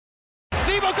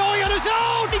Tebow going on his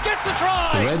own. He gets the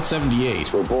try. The Red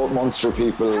 78. We're both Munster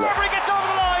people. Carberry gets over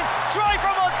the line. Try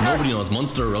from Munster. Nobody knows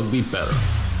Munster rugby better.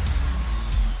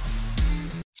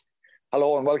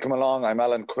 Hello and welcome along. I'm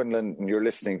Alan Quinlan and you're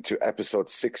listening to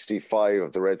episode 65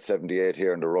 of the Red 78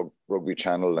 here on the Rugby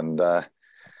Channel. And a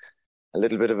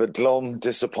little bit of a glum,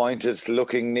 disappointed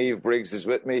looking Niamh Briggs is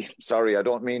with me. Sorry, I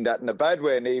don't mean that in a bad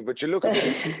way, Niamh, but you look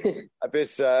a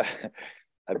bit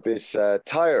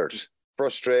tired,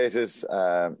 frustrated.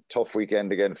 Tough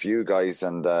weekend again for you guys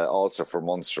and also for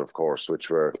Munster, of course, which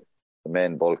the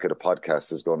main bulk of the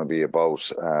podcast is going to be about.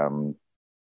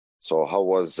 So how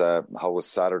was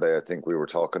Saturday? I think we were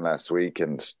talking last week,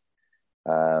 and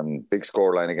big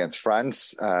scoreline against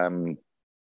France.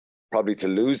 Probably to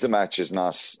lose the match was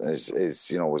always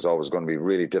going to be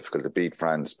really difficult to beat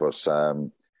France, but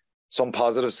some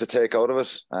positives to take out of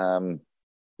it.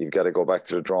 You've got to go back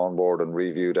to the drawing board and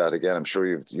review that again. I'm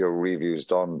sure your review's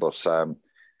done, but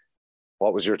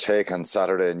what was your take on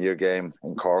Saturday in your game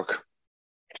in Cork?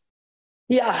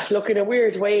 Yeah, look, in a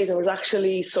weird way, there was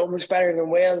actually so much better than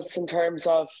Wales in terms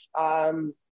of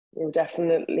we were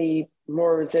definitely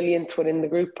more resilient within the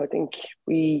group. I think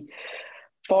we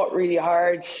fought really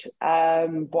hard,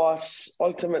 but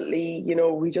ultimately,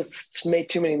 we just made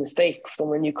too many mistakes. And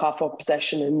when you cough up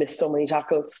possession and miss so many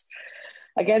tackles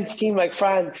against a team like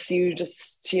France, you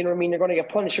just, you're going to get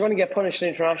punished. You're going to get punished in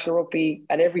international rugby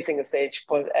at every single stage,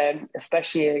 but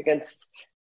especially against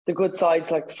the good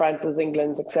sides like France's,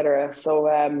 England's, etc.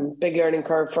 So big learning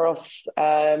curve for us.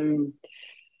 Proud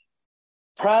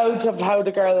of how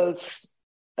the girls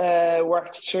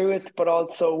worked through it, but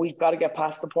also we've got to get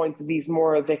past the point of these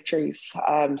moral victories.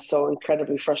 So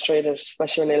incredibly frustrated,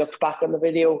 especially when I looked back on the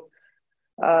video.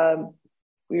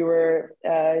 We were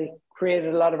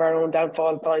created a lot of our own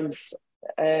downfall at times.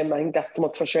 I think that's the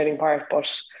most frustrating part,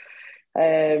 but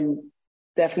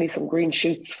definitely some green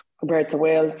shoots compared to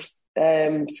Wales.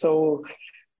 So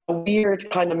a weird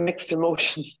kind of mixed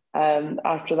emotion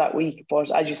after that week,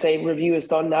 but as you say, review is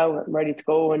done now. I'm ready to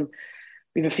go, and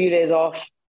we have a few days off,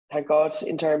 thank God,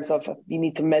 in terms of players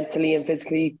need to mentally and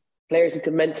physically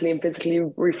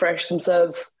refresh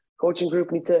themselves. Coaching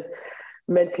group need to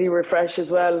mentally refresh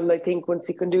as well, and I think once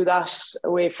you can do that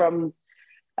away from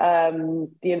the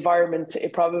environment,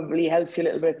 it probably helps you a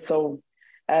little bit. So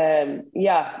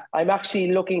I'm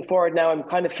actually looking forward now. I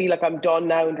kind of feel like I'm done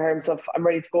now in terms of I'm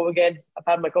ready to go again. I've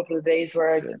had my couple of days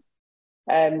where I've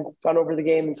gone over the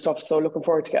game and stuff, so looking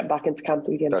forward to getting back into camp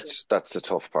again. That's the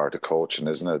tough part of coaching,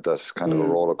 isn't it? That's kind of a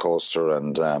roller coaster.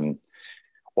 And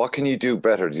what can you do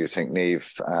better, do you think,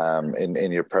 Niamh,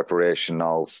 in your preparation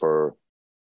now for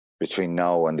between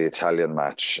now and the Italian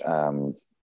match?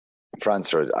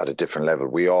 France are at a different level.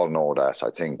 We all know that.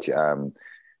 I think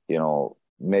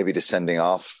maybe the sending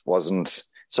off wasn't.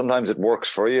 Sometimes it works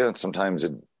for you, and sometimes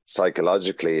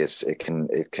psychologically it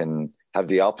can have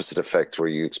the opposite effect where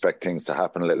you expect things to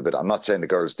happen a little bit. I'm not saying the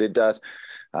girls did that,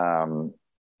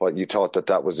 but you thought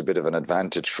that was a bit of an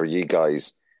advantage for you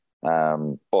guys.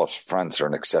 But France are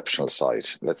an exceptional side.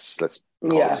 Let's call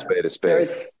it a spade.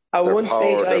 Their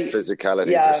power, their physicality,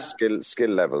 their skill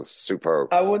levels,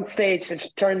 superb. At one stage, they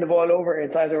turned the ball over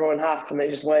inside their own half, and they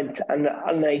just went. And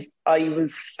I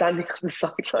was standing on the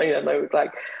sideline, and I was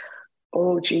like,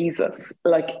 "Oh Jesus!"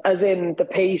 Like, as in the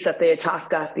pace that they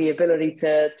attacked at, the ability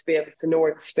to be able to know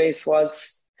where the space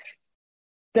was.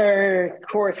 Their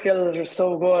core skills are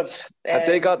so good. Have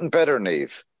they gotten better,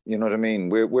 Niamh? You know what I mean?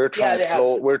 We're trying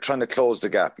to close the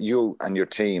gap. You and your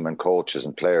team and coaches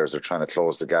and players are trying to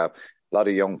close the gap. A lot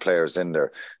of young players in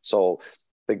there. So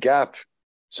the gap,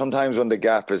 sometimes when the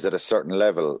gap is at a certain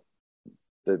level,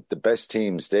 the best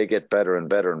teams, they get better and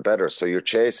better and better. So you're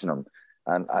chasing them.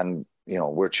 And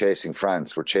we're chasing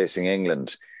France. We're chasing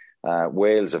England.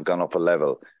 Wales have gone up a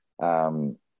level.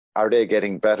 Are they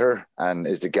getting better? And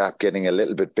is the gap getting a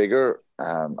little bit bigger?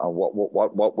 And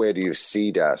what way do you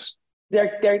see that?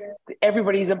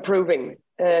 Everybody's improving,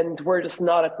 and we're just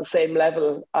not at the same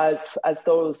level as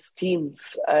those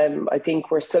teams. I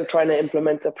think we're still trying to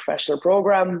implement a professional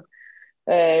program.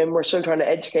 We're still trying to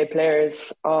educate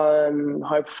players on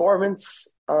high performance,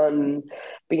 on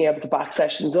being able to back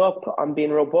sessions up, on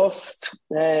being robust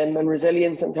and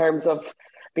resilient in terms of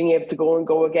being able to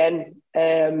go again.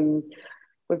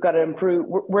 We've got to improve.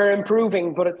 We're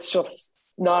improving, but it's just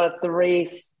not at the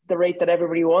rate that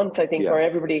everybody wants, I think, or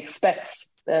everybody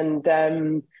expects. And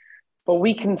but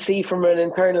we can see from an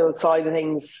internal side of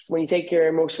things, when you take your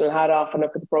emotional hat off and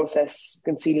look at the process, you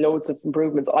can see loads of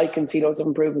improvements. I can see loads of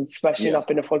improvements, especially not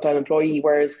being a full-time employee,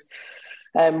 whereas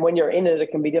when you're in it,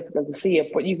 it can be difficult to see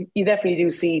it. But you definitely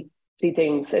do see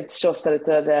things. It's just that it's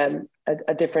at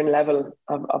a different level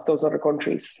of those other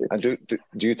countries. And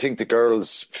do you think the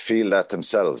girls feel that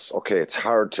themselves? Okay, it's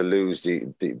hard to lose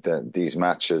these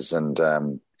matches, and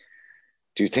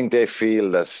do you think they feel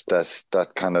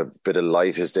that kind of bit of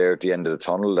light is there at the end of the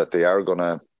tunnel, that they are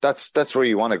gonna? That's where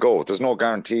you want to go. There's no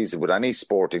guarantees with any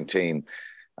sporting team.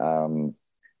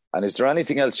 And is there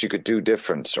anything else you could do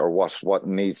different, or what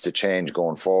needs to change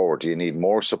going forward? Do you need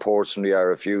more support from the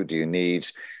RFU? Do you need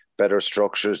better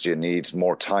structures? Do you need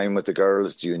more time with the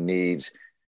girls? Do you need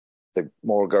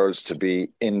more girls to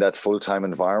be in that full-time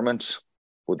environment?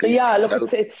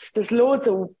 There's loads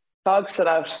of dogs to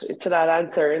that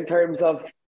answer in terms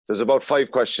of. There's about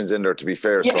 5 questions in there, to be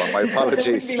fair, so my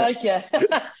apologies.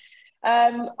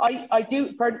 I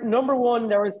do. For number one,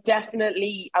 there was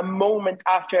definitely a moment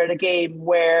after the game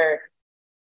where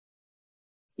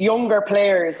younger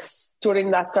players stood in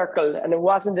that circle, and it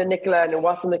wasn't the Nicola and it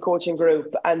wasn't the coaching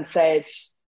group, and said,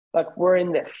 like, we're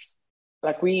in this.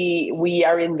 Like, we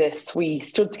are in this. We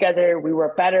stood together. We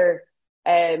were better.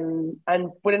 And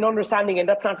with an understanding, and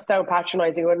that's not to sound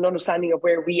patronising, but an understanding of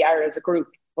where we are as a group,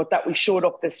 but that we showed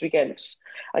up this weekend.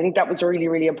 I think that was really,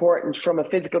 really important from a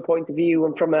physical point of view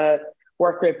and from a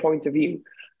work rate point of view.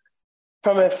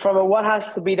 From a what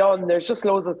has to be done, there's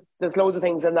loads of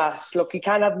things in that. Look, you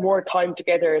can't have more time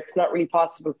together. It's not really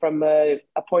possible from a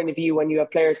point of view when you have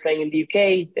players playing in the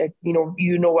UK.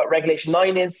 You know what Regulation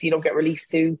 9 is. You don't get released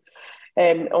to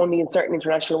only in certain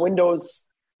international windows.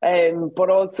 But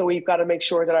also we've got to make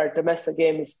sure that our domestic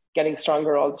game is getting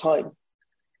stronger all the time.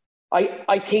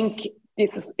 I think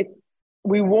this is it.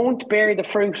 We won't bear the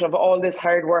fruit of all this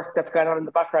hard work that's going on in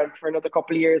the background for another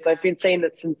couple of years. I've been saying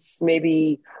that since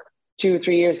maybe 2 or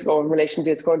 3 years ago in relation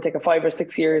to it's going to take 5 or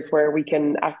 6 years where we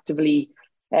can actively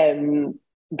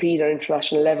compete on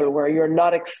international level, where you're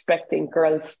not expecting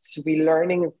girls to be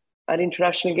learning at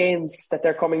international games that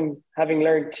they're coming having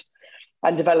learned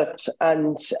and developed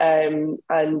and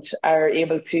are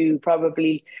able to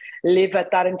probably live at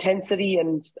that intensity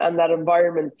and that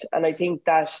environment. And I think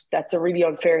that's a really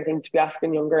unfair thing to be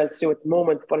asking young girls to do at the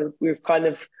moment. But we've kind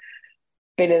of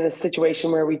been in a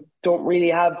situation where we don't really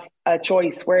have a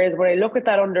choice. Whereas when I look at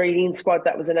that under-18 squad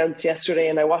that was announced yesterday,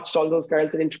 and I watched all those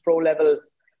girls at inter-pro level,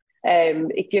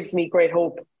 it gives me great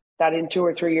hope that in 2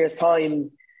 or 3 years'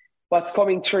 time, what's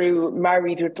coming through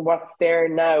married with what's there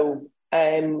now,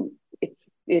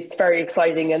 it's very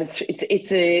exciting, and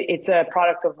it's a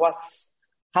product of what's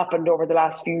happened over the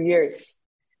last few years.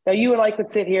 Now, you and I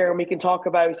could sit here and we can talk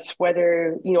about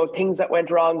whether, things that went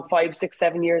wrong 5, 6,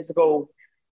 7 years ago,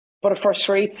 but it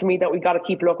frustrates me that we got to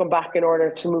keep looking back in order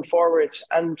to move forward.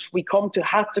 And we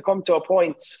have to come to a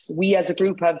point, we as a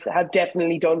group have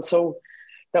definitely done so,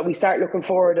 that we start looking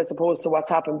forward as opposed to what's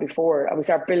happened before, and we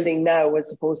start building now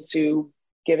as opposed to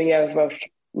giving out of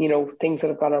things that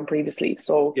have gone on previously.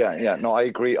 So no, I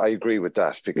agree with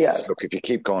that, because look, if you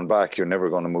keep going back, you're never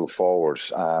going to move forward.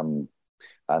 And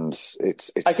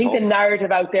it's I think tough. The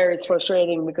narrative out there is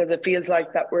frustrating because it feels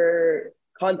like that we're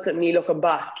constantly looking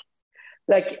back.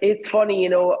 Like, it's funny,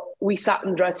 we sat in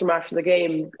the dressing room after the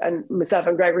game, and myself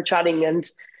and Greg were chatting, and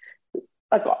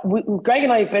like Greg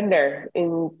and I have been there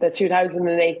in the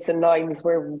 2008s and 9s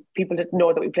where people didn't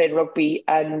know that we played rugby,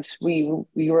 and we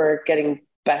were getting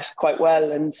bet quite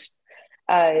well, and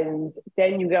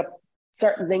then you got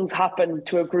certain things happen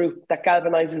to a group that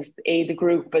galvanizes the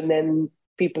group, and then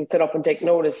people sit up and take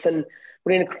notice, and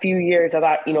within a few years of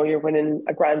that, you're winning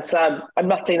a Grand Slam. I'm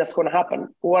not saying that's going to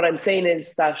happen. What I'm saying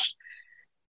is that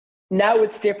now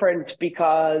it's different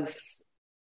because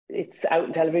it's out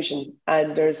in television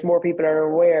and there's more people are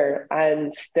aware,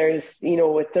 and there's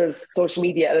social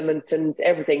media element and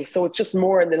everything, so it's just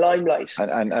more in the limelight,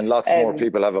 and lots more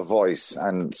people have a voice,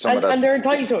 and and they're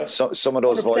entitled to it. Some of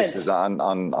those 100%. Voices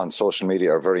on social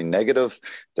media are very negative,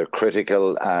 they're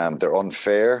critical, they're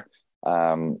unfair,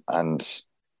 and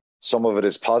some of it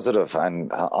is positive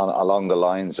and along the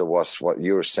lines of what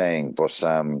you're saying, but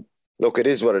look, it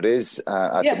is what it is.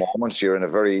 At the moment, you're in a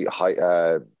very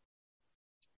high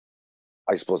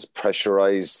I suppose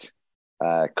pressurized,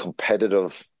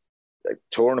 competitive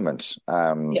tournament,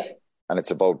 and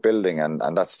it's about building,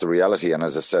 and that's the reality. And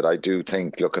as I said, I do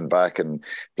think, looking back and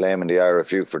blaming the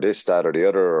RFU for this, that, or the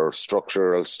other, or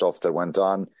structural stuff that went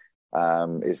on,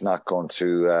 is not going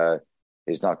to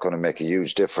make a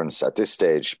huge difference at this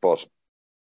stage. But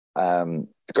the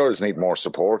girls need more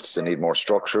support. They need more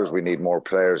structures. We need more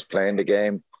players playing the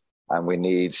game, and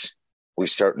we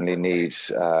certainly need.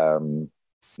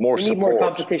 More support, more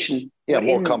competition. Yeah,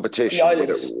 more competition.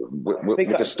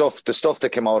 With the stuff that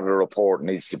came out of the report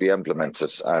needs to be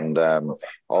implemented, and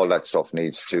all that stuff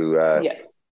needs to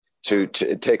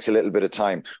it takes a little bit of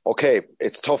time. Okay,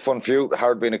 it's a tough one for you.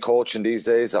 Hard being a coach in these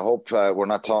days. I hope we're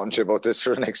not talking to you about this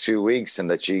for the next few weeks, and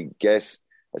that you get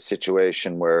a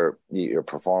situation where your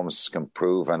performance can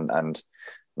improve and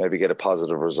maybe get a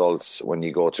positive results when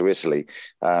you go to Italy.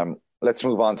 Let's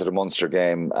move on to the Munster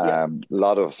game. I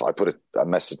put a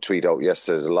message tweet out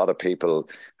yesterday. A lot of people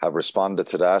have responded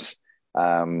to that.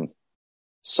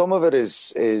 Some of it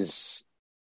is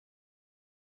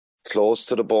close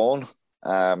to the bone.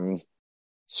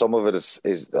 Some of it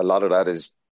is a lot of that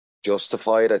is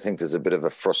justified. I think there's a bit of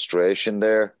a frustration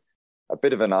there, a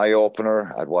bit of an eye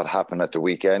opener at what happened at the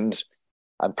weekend,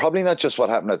 and probably not just what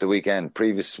happened at the weekend.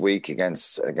 Previous week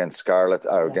against Scarlet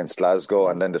or against Glasgow,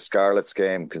 and then the Scarlets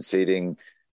game conceding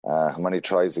how many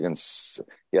tries against?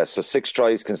 Yeah, so 6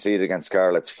 tries conceded against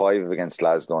Scarlets, 5 against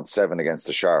Glasgow, and 7 against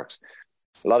the Sharks.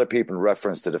 A lot of people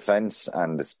reference the defence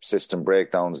and the system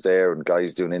breakdowns there, and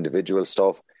guys doing individual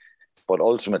stuff. But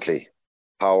ultimately,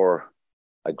 power,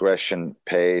 aggression,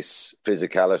 pace,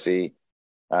 physicality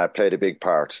played a big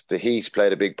part. The heat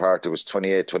played a big part. It was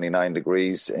 28, 29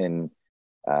 degrees in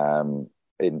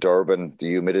Durban. The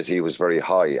humidity was very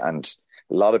high. And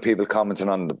a lot of people commenting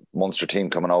on the Munster team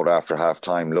coming out after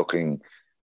half-time looking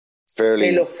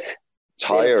fairly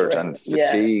tired and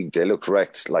fatigued. Yeah. They looked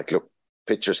wrecked.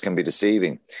 Pictures can be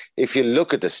deceiving. If you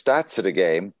look at the stats of the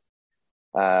game,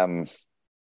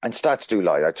 and stats do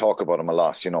lie. I talk about them a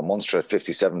lot. Munster at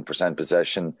 57%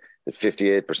 possession, at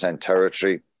 58%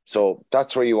 territory. So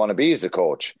that's where you want to be as a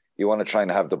coach. You want to try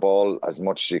and have the ball as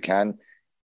much as you can.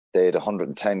 They had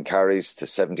 110 carries to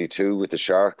 72 with the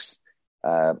Sharks.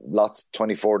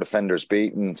 24 defenders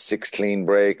beaten, 6 clean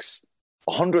breaks,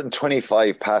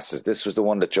 125 passes. This was the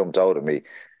one that jumped out at me.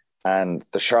 And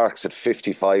the Sharks had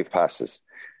 55 passes.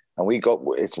 And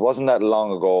it wasn't that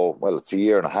long ago. Well, it's a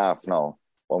year and a half now,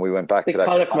 when we went back to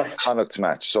that Connacht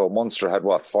match. So Munster had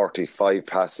 45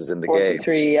 passes in the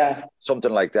 43, game? Yeah.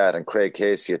 Something like that. And Craig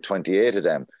Casey had 28 of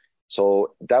them.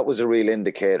 So that was a real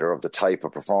indicator of the type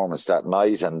of performance that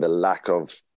night and the lack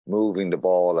of moving the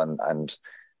ball and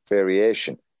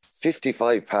variation.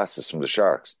 55 passes from the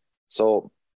Sharks.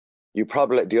 So you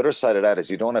probably, the other side of that is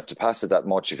you don't have to pass it that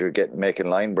much if you're making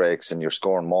line breaks and you're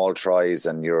scoring maul tries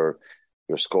and you're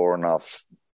scoring off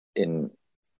in,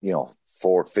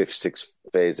 4th, 5th, 6th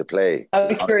phase of play.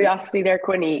 Out of curiosity there,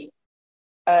 Quinny,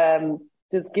 does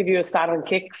it give you a stat on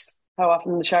kicks? How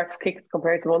often the Sharks kicked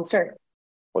compared to Munster?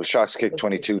 Well, Sharks kicked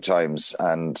 22 times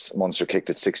and Munster kicked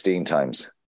it 16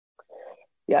 times.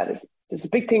 Yeah, there's a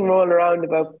big thing rolling around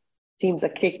about teams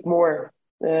that kick more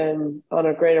on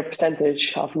a greater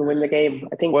percentage often win the game.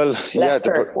 I think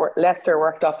Leicester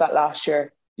worked off that last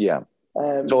year. Yeah.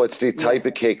 So it's the type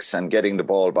of kicks and getting the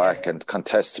ball back and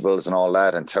contestables and all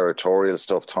that and territorial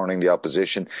stuff, turning the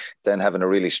opposition, then having a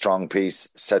really strong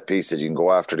set piece that you can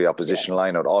go after the opposition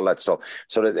line out, all that stuff.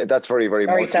 So that's very, very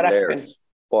multi-layered.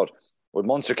 But with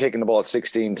Munster kicking the ball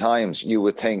 16 times, you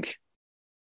would think,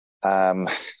 I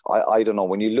don't know,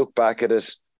 when you look back at it,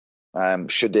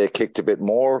 should they have kicked a bit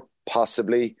more?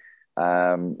 Possibly.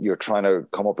 You're trying to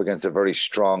come up against a very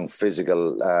strong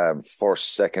physical 1st,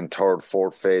 2nd, 3rd,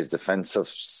 4th phase defensive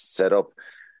setup.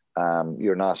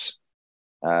 You're not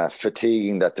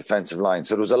fatiguing that defensive line.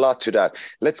 So there was a lot to that.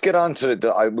 Let's get on to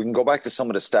we can go back to some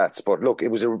of the stats, but look, it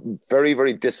was a very,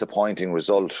 very disappointing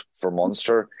result for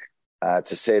Munster,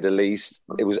 to say the least.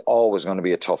 It was always going to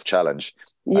be a tough challenge.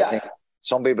 Yeah. I think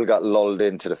some people got lulled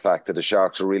into the fact that the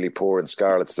Sharks were really poor in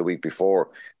Scarlets the week before.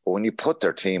 But when you put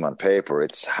their team on paper,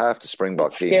 it's half the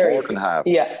Springbok team, scary. More than half.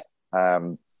 Yeah.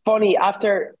 Funny,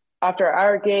 after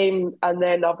our game and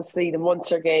then obviously the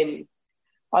Munster game,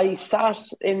 I sat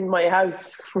in my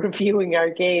house reviewing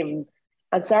our game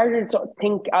and started to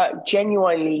think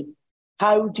genuinely,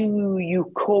 how do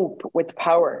you cope with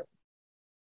power?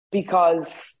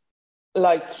 Because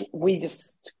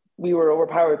we were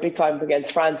overpowered big time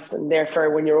against France, and therefore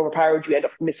when you're overpowered you end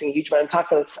up missing a huge amount of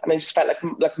tackles, and I just felt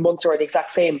like Munster were the exact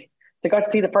same. I got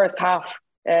to see the first half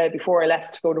before I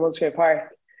left to go to Munster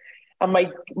Park, and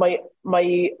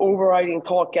my overriding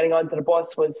thought getting onto the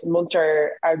bus was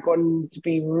Munster are going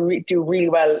to do really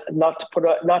well not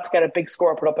to get a big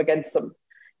score put up against them,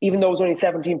 even though it was only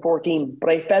 17-14, but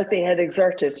I felt they had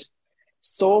exerted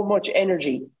so much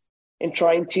energy in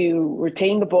trying to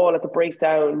retain the ball at the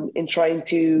breakdown, in trying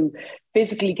to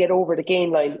physically get over the gain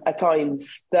line at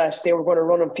times, that they were going to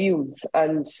run on fumes.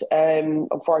 And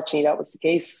unfortunately, that was the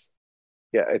case.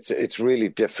 Yeah, it's really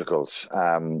difficult.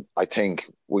 I think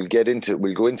we'll go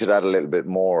into that a little bit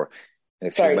more in a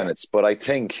few minutes. But I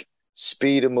think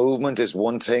speed of movement is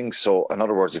one thing. So in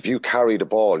other words, if you carry the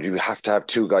ball, you have to have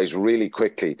 2 guys really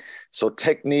quickly. So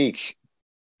technique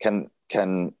can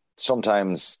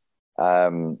sometimes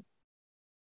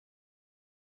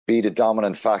be the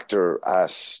dominant factor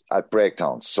at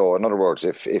breakdowns. So in other words,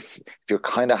 if you're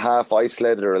kind of half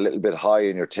isolated or a little bit high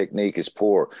and your technique is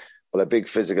poor, well, a big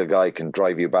physical guy can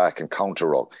drive you back and counter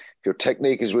ruck. If your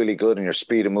technique is really good and your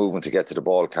speed of movement to get to the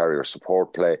ball carrier,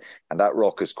 support play, and that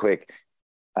ruck is quick,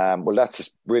 well, that's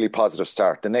a really positive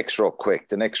start. The next ruck quick.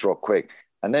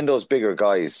 And then those bigger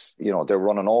guys, they're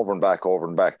running over and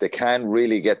back. They can't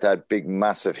really get that big,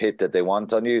 massive hit that they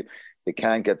want on you. They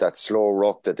can't get that slow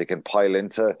ruck that they can pile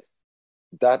into.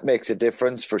 That makes a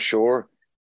difference for sure.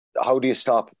 How do you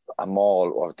stop a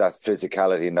maul of that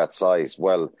physicality and that size?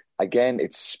 Well, again,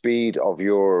 it's speed of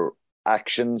your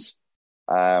actions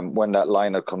when that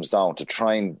liner comes down to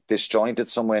try and disjoint it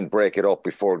somewhere and break it up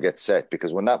before it gets set.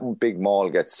 Because when that big maul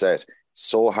gets set,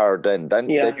 so hard then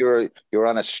you're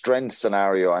on a strength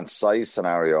scenario and size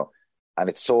scenario, and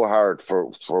it's so hard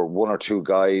for one or two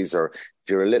guys, or if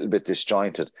you're a little bit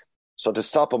disjointed. So to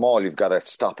stop them all, you've got to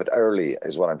stop it early,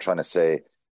 is what I'm trying to say.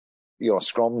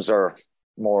 Scrums are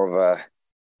more of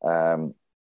a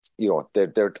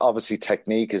they're obviously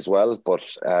technique as well,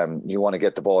 but you want to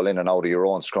get the ball in and out of your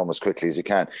own scrum as quickly as you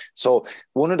can. So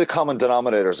one of the common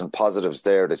denominators and positives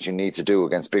there that you need to do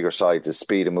against bigger sides is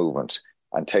speed of movement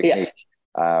and technique.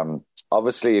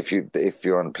 Obviously, if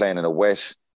you're playing in a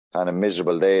wet kind of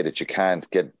miserable day that you can't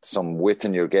get some width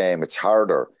in your game, it's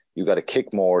harder. You got to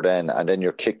kick more then, and then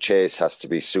your kick chase has to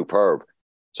be superb.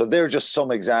 So they're just some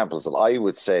examples that I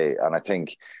would say, and I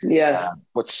think,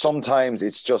 but sometimes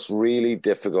it's just really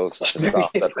difficult to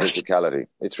stop that physicality.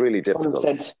 It's really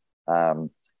difficult.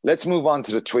 Let's move on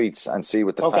to the tweets and see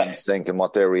what the fans think and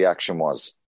what their reaction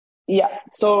was. Yeah,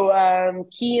 so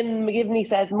Cian McGivney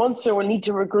said Munster will need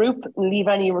to regroup and leave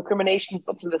any recriminations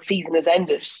until the season is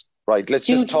ended. Right, let's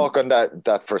just talk on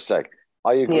that for a sec.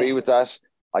 I agree with that.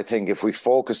 I think if we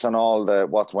focus on all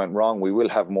what went wrong, we will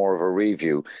have more of a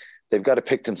review. They've got to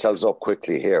pick themselves up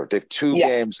quickly here. They've 2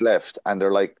 games left and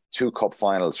they're like 2 cup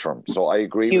finals from. So I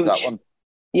agree with that one.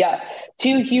 Yeah,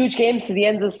 2 huge games to the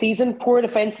end of the season. Poor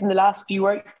defence in the last few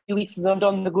weeks has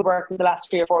undone the good work in the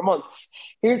last 3 or 4 months.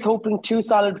 Here's hoping 2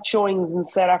 solid showings in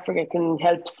South Africa can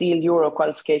help seal Euro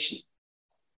qualification.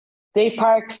 Dave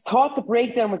Parks thought the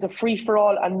breakdown was a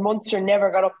free-for-all and Munster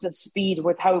never got up to speed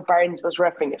with how Barnes was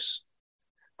reffing it.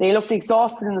 They looked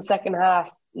exhausted in the second half.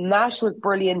 Nash was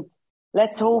brilliant.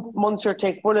 Let's hope Munster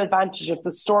take full advantage of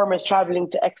the Stormers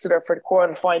travelling to Exeter for the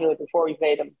quarter-final before we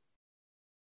play them.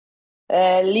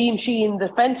 Liam Sheehan, the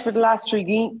defence for the last 3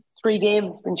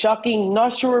 games has been shocking.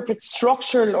 Not sure if it's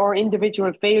structural or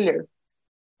individual failure.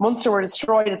 Munster were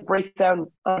destroyed at the breakdown.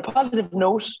 On a positive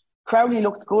note, Crowley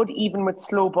looked good even with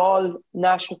slow ball.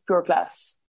 Nash was pure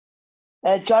class.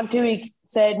 John Tewig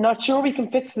said, not sure we can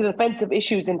fix the defensive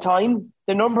issues in time.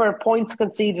 The number of points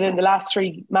conceded in the last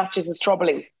 3 matches is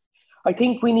troubling. I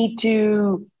think we need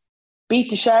to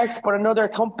beat the Sharks, but another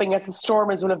thumping at the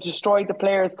Stormers will have destroyed the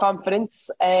players'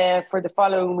 confidence for the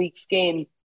following week's game.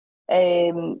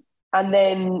 And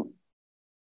then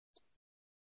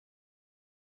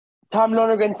Tom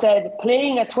Lonergan said,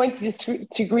 playing at 20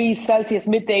 degrees Celsius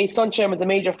midday sunshine was a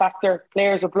major factor.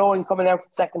 Players were blowing coming out for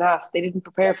the second half. They didn't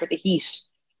prepare for the heat.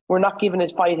 We're not given a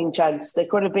fighting chance. They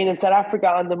could have been in South Africa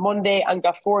on the Monday and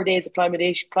got 4 days of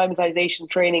climatization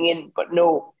training in, but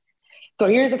no. So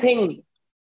here's the thing.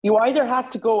 You either have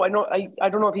to go, I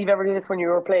don't know if you've ever did this when you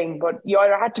were playing, but you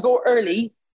either had to go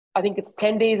early. I think it's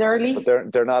 10 days early.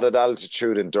 But they're not at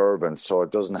altitude in Durban, so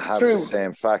it doesn't have the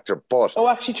same factor. But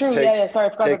actually true. Sorry, I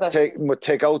forgot about that.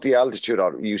 Take out the altitude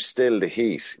out. You still the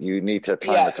heat. You need to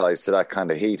acclimatise to that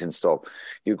kind of heat and stuff.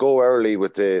 You go early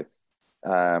with the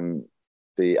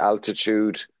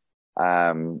altitude.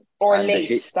 Or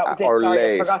late. That was it. Or sorry,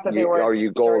 late. I forgot that they were. Or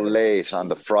you go late on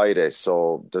the Friday.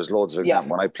 So there's loads of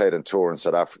examples. When I played on tour in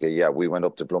South Africa, we went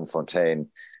up to Bloemfontein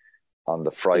on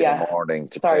the Friday morning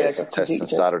to play a test on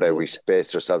Saturday. We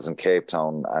based ourselves in Cape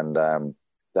Town, and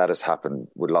that has happened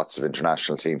with lots of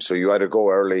international teams. So you either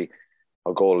go early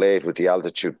or go late with the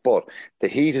altitude. But the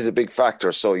heat is a big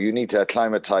factor, so you need to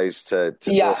acclimatise to those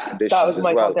conditions that was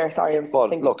my fault there. Sorry,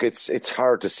 look, it's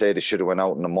hard to say they should have went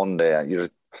out on a Monday.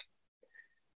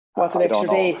 What's an extra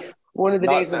day? One of the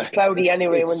days was cloudy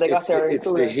anyway when they got there.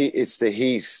 It's the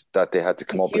heat that they had to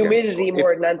come up against. Humidity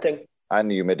more than anything.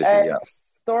 And the humidity,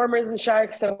 Stormers and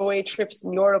Sharks have away trips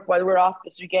in Europe while we're off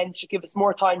this weekend. Should give us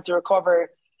more time to recover.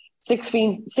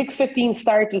 6:15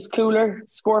 start is cooler.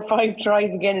 Score 5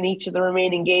 tries again in each of the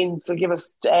remaining games. So give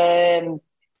us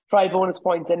try bonus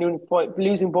points and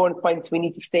losing bonus points. We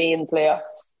need to stay in the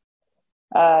playoffs.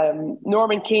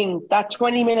 Norman King, that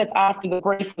 20 minutes after the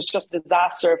break was just a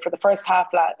disaster for the first half.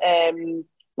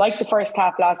 Like the first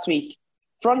half last week,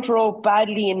 front row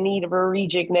badly in need of a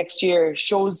rejig next year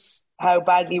shows how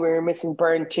badly we're missing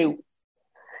Byrne too.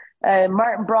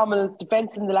 Martin Bromwell,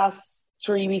 defence in the last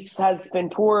 3 weeks has been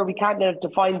poor. We can't let it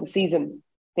define the season.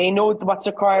 They know what's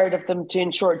required of them to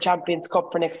ensure Champions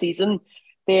Cup for next season.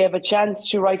 They have a chance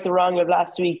to right the wrong of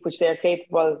last week, which they are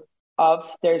capable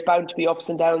of. There's bound to be ups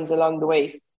and downs along the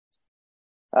way.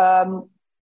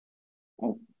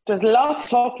 There's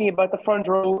lots talking about the front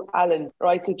row, Alan,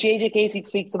 right? So JJ Casey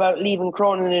speaks about leaving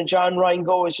Cronin and John Ryan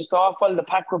go is just awful. The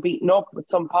pack were beaten up with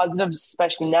some positives,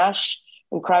 especially Nash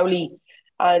and Crowley,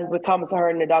 and with Thomas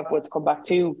Ahern and Dogwood to come back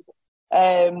too.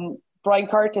 Brian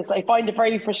Curtis, I find it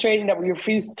very frustrating that we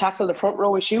refuse to tackle the front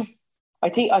row issue.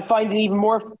 I find it even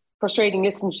more frustrating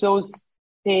listening to those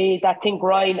that think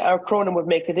Ryan or Cronin would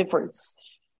make a difference.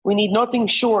 We need nothing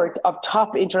short of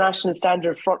top international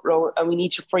standard front row, and we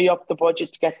need to free up the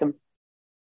budget to get them.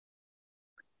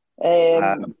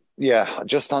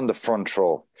 Just on the front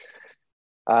row.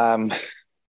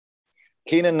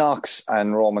 Keenan Knox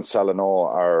and Roman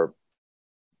Salanoa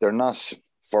they're not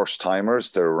first timers.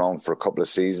 They're around for a couple of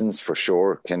seasons for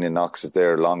sure. Keenan Knox is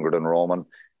there longer than Roman.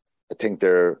 I think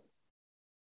they're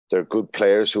good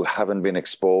players who haven't been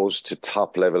exposed to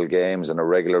top level games on a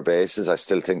regular basis. I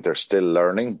still think they're still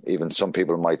learning. Even some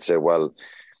people might say, well,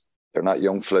 they're not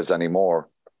young fellas anymore.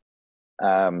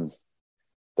 They're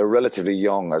relatively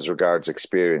young as regards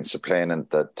experience of playing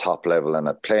at the top level and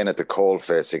playing at the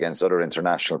coalface against other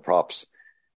international props.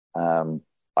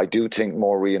 I do think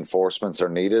more reinforcements are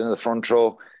needed in the front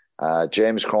row.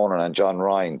 James Cronin and John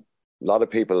Ryan, a lot of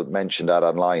people mentioned that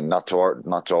online, not to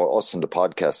us in the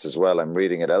podcast as well. I'm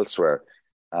reading it elsewhere.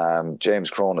 James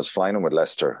Cronin is flying with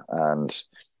Leicester, and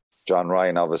John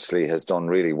Ryan obviously has done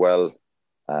really well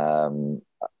and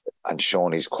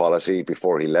shown his quality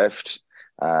before he left.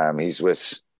 He's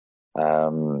with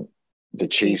the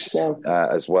Chiefs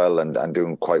as well and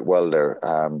doing quite well there.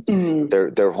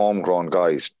 They're homegrown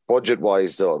guys.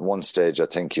 Budget-wise, though, at one stage, I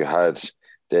think you had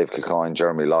Dave Kilcoyne,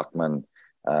 Jeremy Lockman,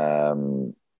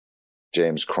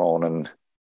 James Cronin,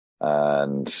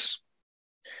 and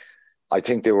I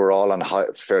think they were all on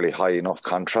fairly high enough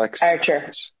contracts.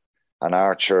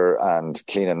 Archer and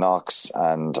Keenan Knox,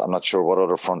 and I'm not sure what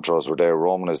other front rows were there.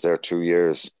 Roman is there 2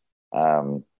 years,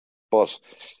 but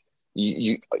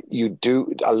you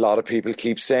do. A lot of people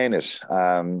keep saying it.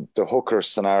 The hooker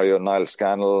scenario: Niall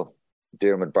Scannell,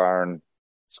 Diarmuid Byrne,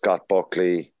 Scott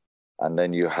Buckley, and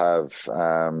then you have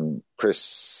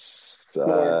Chris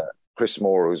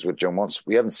Moore, who's with Young Munster.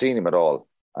 We haven't seen him at all.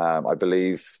 I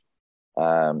believe.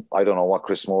 I don't know what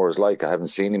Chris Moore is like. I haven't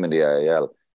seen him in the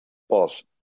AIL. But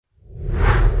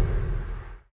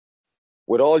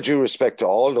with all due respect to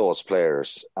all those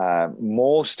players,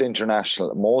 most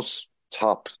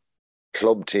top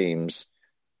club teams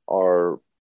or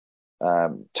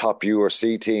top U or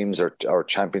C teams or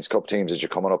Champions Cup teams that you're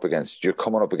coming up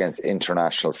against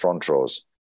international front rows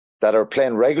that are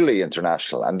playing regularly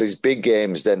international. And these big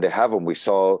games, then they have them. We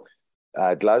saw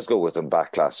Glasgow with them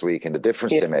back last week, and the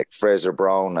difference they make. Fraser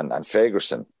Brown and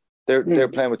Fagerson. They're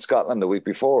playing with Scotland the week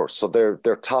before, so they're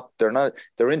top.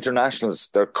 They're internationals.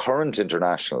 They're current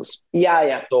internationals.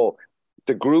 Yeah. So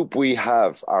the group we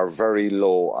have are very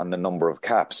low on the number of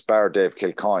caps, bar Dave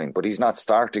Kilcoyne, but he's not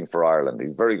starting for Ireland.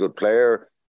 He's a very good player,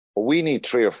 but we need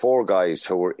 3 or 4 guys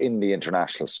who are in the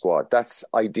international squad. That's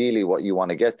ideally what you want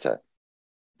to get to.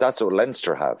 That's what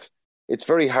Leinster have. It's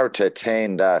very hard to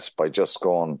attain that by just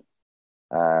going.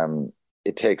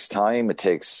 It takes time, it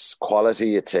takes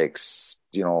quality, it takes,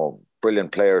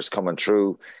 brilliant players coming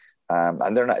through,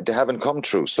 and they haven't come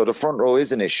through. So the front row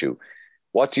is an issue.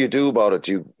 What do you do about it?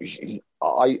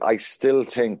 I still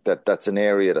think that's an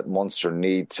area that Munster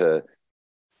need to,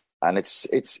 and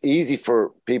it's easy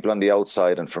for people on the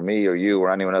outside and for me or you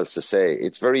or anyone else to say.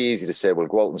 It's very easy to say, we'll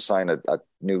go out and sign a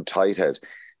new tight head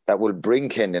that will bring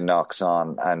Keenan Knox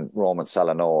on and Roman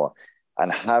Salanoa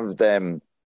and have them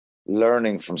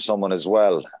learning from someone as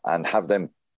well and have them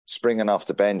springing off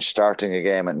the bench, starting a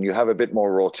game, and you have a bit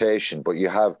more rotation. But you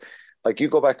have, like, you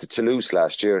go back to Toulouse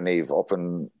last year, Niamh, up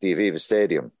in the Aviva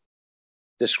Stadium.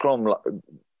 The scrum,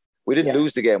 we didn't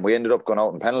lose the game. We ended up going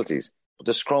out in penalties. But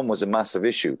the scrum was a massive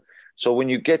issue. So when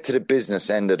you get to the business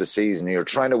end of the season, you're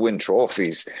trying to win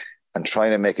trophies and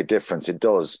trying to make a difference. It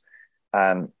does.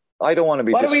 And I don't want to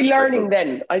be What are we learning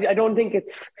then? I don't think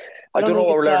it's... I don't know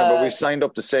what we're learning, but we've signed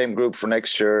up the same group for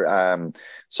next year.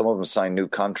 Some of them signed new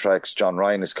contracts. John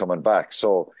Ryan is coming back.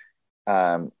 So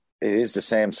it is the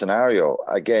same scenario.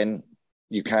 Again,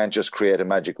 you can't just create a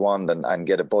magic wand and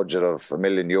get a budget of €1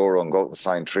 million and go out and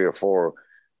sign 3 or 4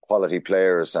 quality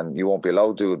players, and you won't be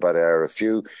allowed to do it by the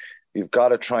RFU. you've got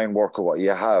to try and work with what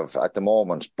you have at the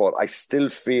moment. But I still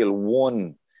feel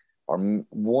one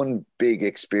big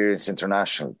experience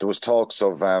international. There was talks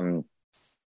of the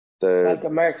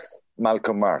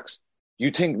Malcolm Marx. You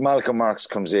think Malcolm Marx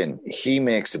comes in, he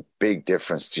makes a big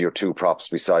difference to your two props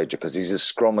beside you because he's a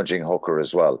scrummaging hooker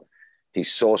as well.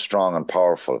 He's so strong and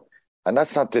powerful. And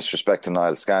that's not disrespect to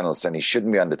Niall Scannell, and he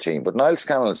shouldn't be on the team. But Niall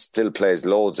Scannell still plays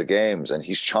loads of games and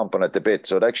he's chomping at the bit.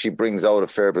 So it actually brings out a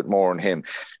fair bit more in him.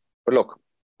 But look,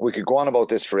 we could go on about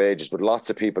this for ages, but lots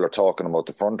of people are talking about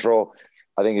the front row.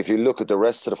 I think if you look at the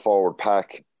rest of the forward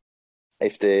pack,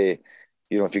 if you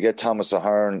get Thomas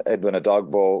Ahern, Edwin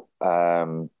Adogbo,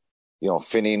 Fineen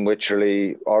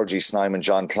Wycherley, R.G. Snyman,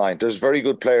 John Klein, there's very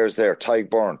good players there. Tyke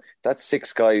Byrne, that's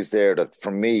 6 guys there that,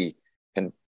 for me,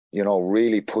 can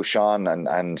really push on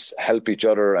and help each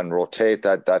other and rotate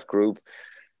that group.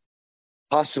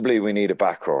 Possibly we need a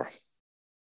back rower.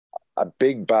 A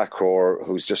big back rower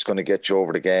who's just going to get you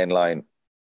over the gain line.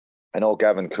 I know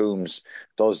Gavin Coombs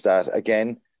does that.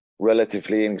 Again,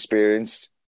 relatively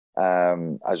inexperienced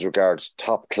as regards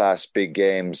top-class big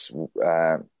games,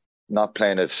 not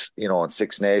playing it, in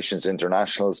Six Nations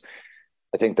internationals.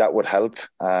 I think that would help.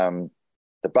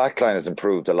 The backline has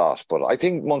improved a lot, but I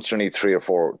think Munster need 3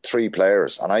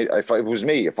 players. And if it was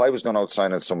me, if I was going out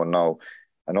signing someone now,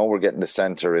 I know we're getting the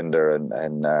centre in there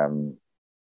and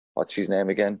what's his name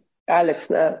again? Alex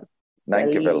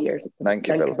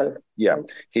Nankyville. Yeah,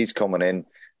 he's coming in.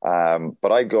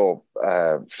 But I'd go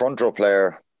front row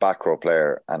player, back row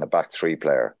player, and a back 3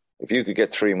 player. If you could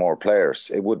get 3 more players,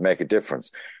 it would make a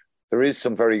difference. There is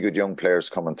some very good young players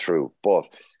coming through, but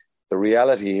the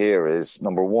reality here is,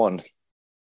 number one,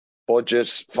 budget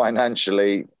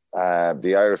financially, the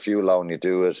IRFU allowing you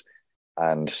do it,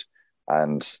 and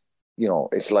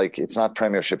it's not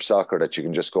Premiership soccer that you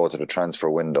can just go to the transfer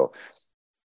window.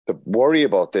 The worry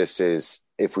about this is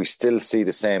if we still see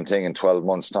the same thing in 12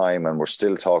 months' time and we're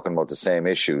still talking about the same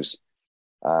issues,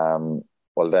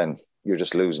 well then you're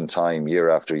just losing time year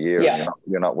after year. Yeah.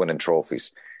 You're not winning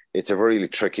trophies. It's a really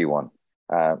tricky one.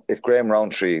 If Graham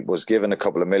Rowntree was given a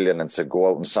couple of million and said, go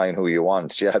out and sign who you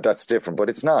want, yeah, that's different. But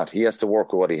it's not. He has to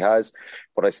work with what he has.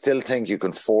 But I still think you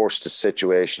can force the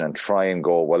situation and try and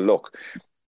go, well, look,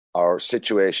 our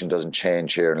situation doesn't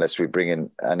change here unless we bring in,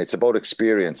 and it's about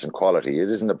experience and quality. It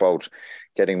isn't about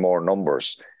getting more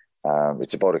numbers.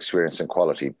 It's about experience and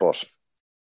quality. But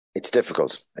it's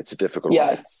difficult. It's a difficult one.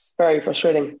 Yeah, it's very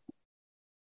frustrating.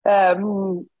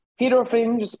 Peter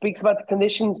Flynn just speaks about the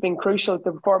conditions being crucial to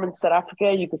the performance in South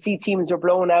Africa. You could see teams were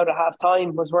blown out at half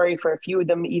time. Was worried for a few of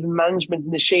them. Even management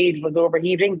in the shade was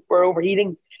overheating.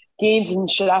 Games in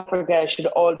South Africa should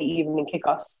all be even in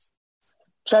kickoffs.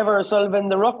 Trevor O'Sullivan,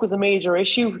 the ruck was a major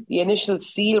issue. The initial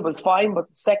seal was fine, but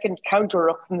the second counter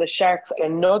ruck from the Sharks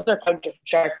and another counter from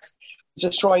Sharks was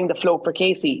destroying the flow for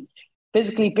Casey.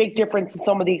 Physically, big difference in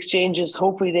some of the exchanges.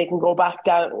 Hopefully they can go back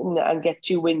down and get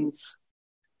 2 wins.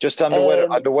 Just on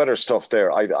the weather stuff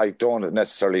there, I don't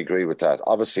necessarily agree with that.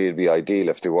 Obviously, it'd be ideal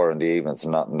if they were in the evenings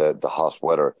and not in the hot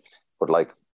weather. But like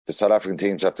the South African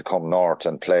teams have to come north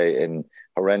and play in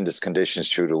horrendous conditions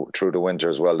through the winter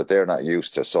as well that they're not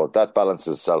used to. So that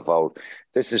balances itself out.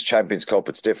 This is Champions Cup;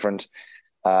 it's different.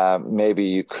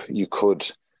 Maybe you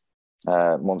could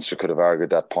Munster could have argued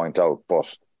that point out,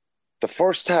 but the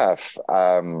first half.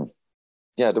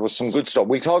 Yeah, there was some good stuff.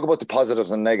 We'll talk about the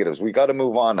positives and negatives. We got to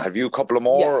move on. Have you a couple of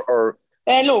more? Yeah. Or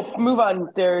no, move on.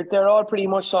 They're all pretty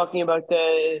much talking about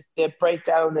the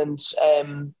breakdown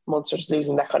and Munster's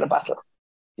losing that kind of battle.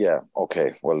 Yeah.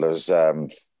 Okay. Well, there's.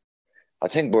 I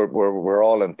think we're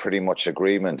all in pretty much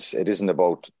agreement. It isn't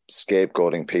about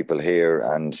scapegoating people here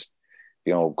and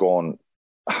going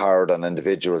hard on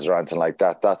individuals or anything like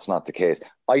that. That's not the case.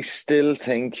 I still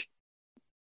think.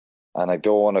 And I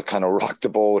don't want to kind of rock the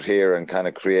boat here and kind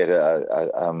of create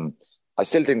I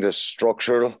still think there's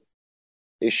structural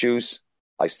issues.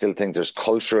 I still think there's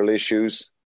cultural issues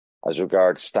as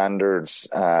regards standards,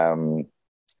 the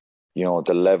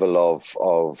level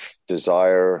of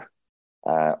desire,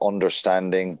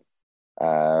 understanding,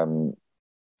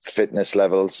 fitness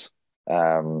levels.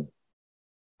 And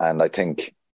I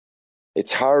think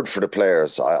it's hard for the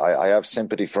players. I have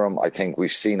sympathy for them. I think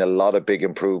we've seen a lot of big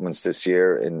improvements this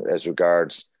year as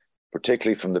regards,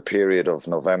 particularly from the period of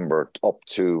November up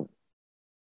to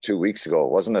 2 weeks ago,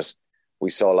 wasn't it? We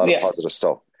saw a lot of positive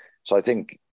stuff. So I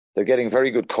think they're getting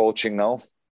very good coaching now.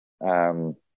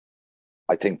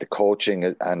 I think the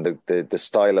coaching and the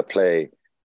style of play,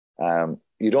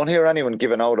 you don't hear anyone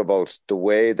giving out about the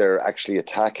way they're actually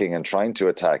attacking and trying to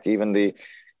attack. Even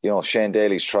Shane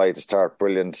Daly's tried to start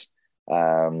brilliant.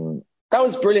 That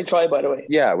was a brilliant try, by the way.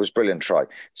 Yeah, it was a brilliant try.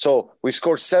 So we've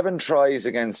scored 7 tries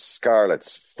against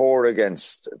Scarlets, 4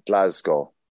 against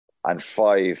Glasgow, and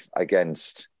 5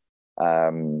 against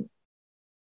the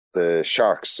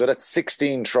Sharks. So that's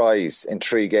 16 tries in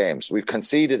 3 games. We've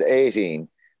conceded 18.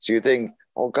 So you think,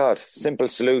 oh God, simple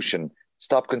solution.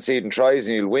 Stop conceding tries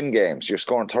and you'll win games. You're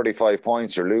scoring 35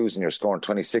 points, you're losing, you're scoring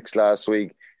 26 last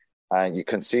week, and you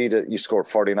scored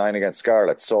 49 against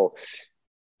Scarlets. So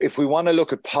if we want to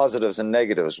look at positives and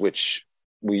negatives, which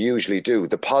we usually do,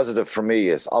 the positive for me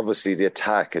is obviously the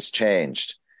attack has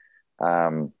changed.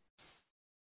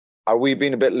 Are we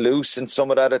being a bit loose in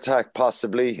some of that attack?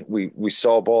 Possibly. We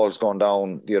saw balls going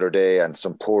down the other day and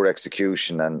some poor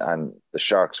execution, and the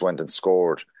Sharks went and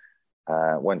scored,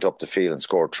 went up the field and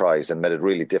scored tries and made it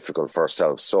really difficult for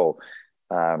ourselves. So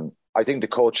I think the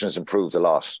coaching has improved a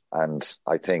lot, and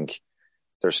I think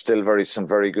there's still some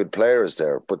very good players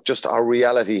there. But just our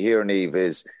reality here, Niamh,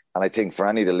 is, and I think for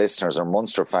any of the listeners or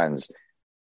Munster fans,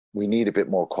 we need a bit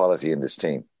more quality in this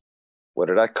team.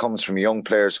 Whether that comes from young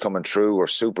players coming through or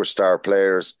superstar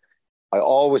players. I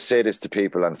always say this to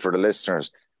people, and for the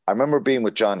listeners, I remember being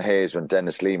with John Hayes when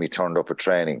Dennis Leamy turned up at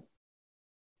training,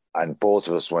 and both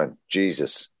of us went,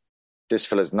 Jesus, this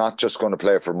fella's not just going to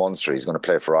play for Munster, he's going to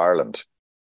play for Ireland.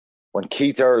 When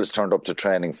Keith Earls turned up to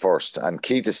training first, and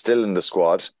Keith is still in the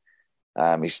squad,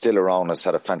 he's still around us,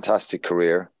 had a fantastic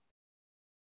career.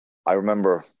 I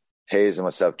remember Hayes and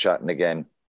myself chatting again,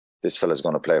 this fella's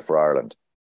going to play for Ireland.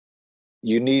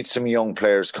 You need some young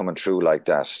players coming through like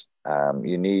that.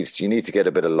 You need to get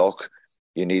a bit of luck.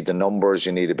 You need the numbers.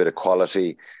 You need a bit of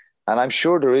quality. And I'm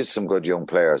sure there is some good young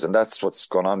players, and that's what's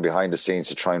going on behind the scenes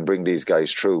to try and bring these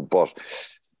guys through. But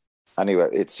anyway,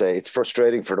 it's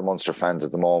frustrating for the Munster fans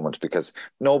at the moment because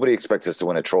nobody expects us to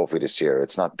win a trophy this year.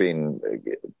 It's not been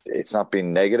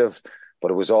negative, but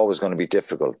it was always going to be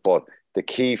difficult. But the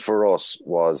key for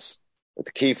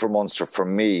Munster, for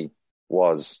me,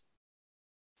 was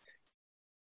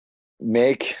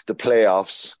make the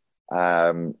playoffs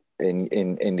in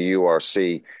the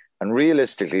URC, and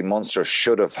realistically, Munster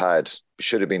should have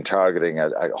been targeting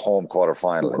a home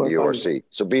quarterfinal in the URC.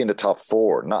 So be in the top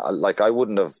 4. Not like that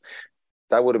would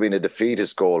have been a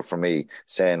defeatist goal for me,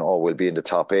 saying, "Oh, we'll be in the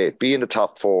top 8." Be in the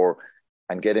top 4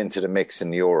 and get into the mix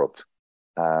in Europe.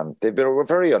 We're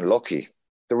very unlucky.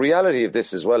 The reality of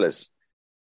this as well is,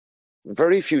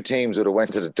 very few teams would have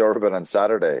went to the Durban on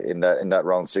Saturday in that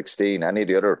round 16. Any of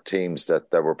the other teams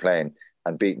that were playing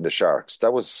and beating the Sharks,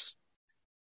 that was,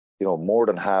 more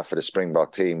than half of the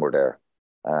Springbok team were there.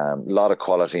 A lot of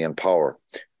quality and power.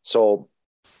 So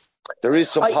there is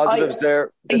some positives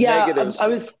there. The negatives.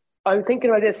 I was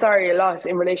thinking about this. A lot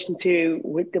in relation to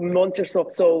with the Munster stuff.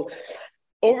 So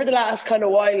over the last kind of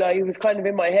while, I was kind of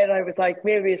in my head. I was like,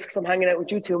 maybe it's because I'm hanging out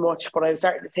with you too much. But I was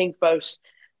starting to think about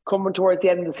coming towards the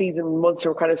end of the season,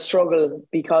 Munster kind of struggle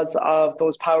because of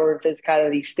those power and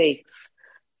physicality stakes.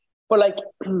 But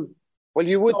well,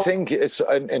 you would think it's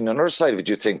in another side of it.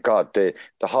 You think, God, the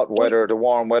hot weather, the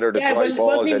warm weather, the dry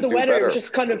ball, they'll do weather, better.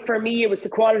 Just kind of for me, it was the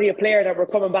quality of player that were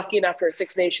coming back in after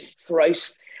Six Nations, right?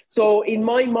 So in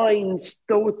my mind,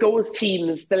 those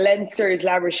teams, the Leinsters,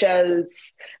 La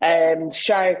Rochelle's,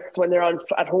 Sharks, when they're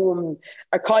at home,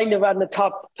 are kind of on the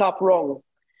top rung.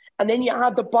 And then you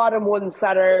have the bottom ones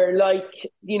that are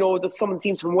like, some of the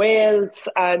teams from Wales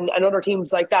and other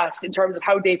teams like that in terms of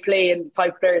how they play and the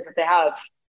type of players that they have.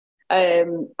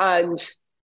 And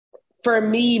for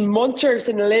me, Munster's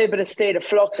in a little bit of state of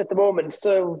flux at the moment.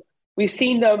 So we've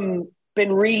seen them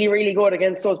been really, really good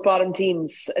against those bottom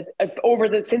teams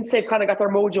since they've kind of got their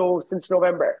mojo since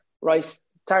November, right?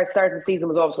 Start of the season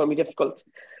was always going to be difficult.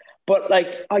 But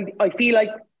I feel like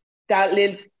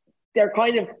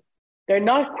they're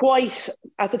not quite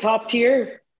at the top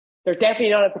tier. They're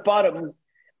definitely not at the bottom.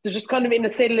 They're just kind of in a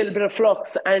little bit of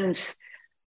flux. And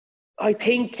I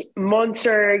think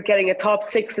Munster getting a top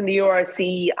 6 in the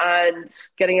URC and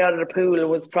getting out of the pool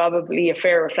was probably a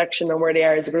fair reflection on where they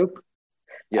are as a group.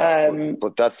 Yeah,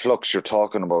 but that flux you're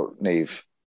talking about, Niamh,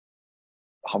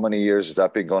 how many years has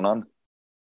that been going on?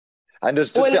 And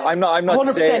I'm not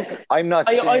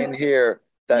saying here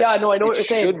that I know what you're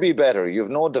saying. Should be better. You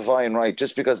have no divine right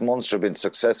just because Munster have been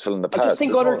successful in the past. I just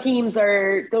think other teams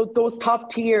are those top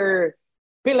tier,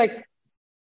 bit like,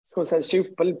 it's going to sound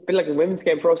stupid, but a bit like a women's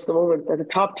game for us at the moment. The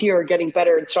top tier are getting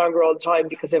better and stronger all the time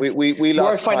because of we more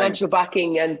lost financial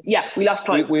backing, and we lost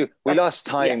time. We lost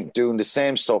time doing the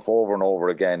same stuff over and over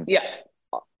again. Yeah.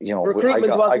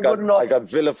 Recruitment wasn't good enough. I got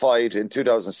vilified in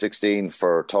 2016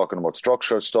 for talking about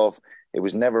structural stuff. It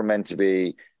was never meant to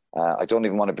be. I don't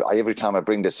even want to. Every time I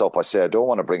bring this up, I say I don't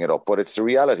want to bring it up, but it's the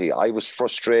reality. I was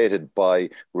frustrated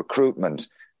by recruitment,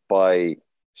 by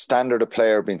standard of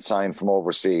player being signed from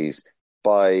overseas,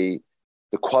 by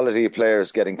the quality of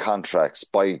players getting contracts,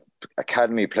 by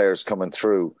academy players coming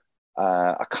through,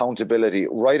 accountability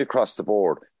right across the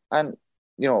board. And,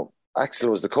 Axel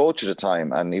was the coach at the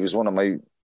time, and he was one of my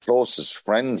closest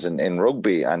friends in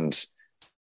rugby. And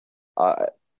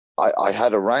I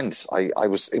had a rant.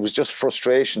 It was just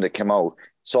frustration that came out.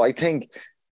 So I think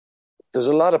there's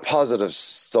a lot of positive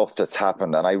stuff that's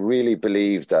happened. And I really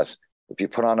believe that if you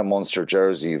put on a Munster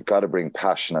jersey, you've got to bring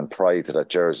passion and pride to that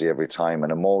jersey every time,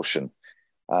 and emotion.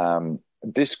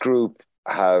 This group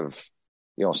have,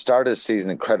 started the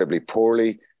season incredibly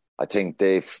poorly. I think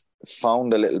they've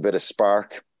found a little bit of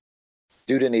spark.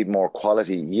 Do they need more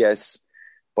quality? Yes.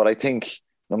 But I think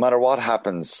no matter what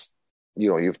happens,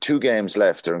 you have 2 games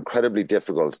left. They're incredibly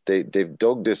difficult. They've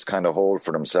dug this kind of hole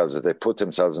for themselves, that they put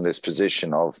themselves in this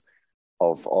position of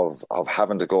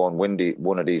having to go and win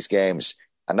one of these games.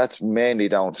 And that's mainly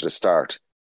down to the start.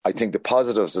 I think the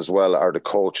positives as well are the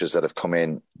coaches that have come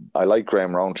in. I like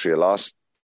Graham Rowntree a lot.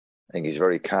 I think he's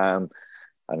very calm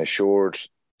and assured.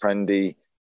 Prendy,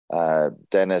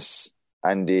 Dennis,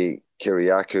 Andy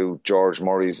Kiriakou, George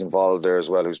Murray's involved there as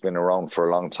well, who's been around for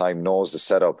a long time, knows the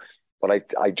setup. But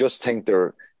I just think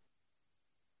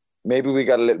maybe we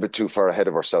got a little bit too far ahead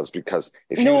of ourselves, because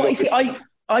I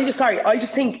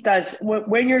just think that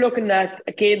when you're looking at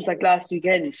games like last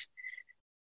weekend,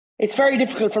 it's very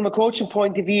difficult from a coaching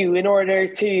point of view in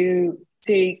order to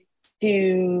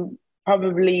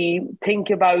probably think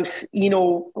about,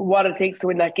 what it takes to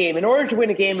win that game. In order to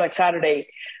win a game like Saturday,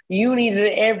 you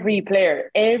needed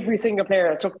every single player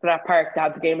that took to that park to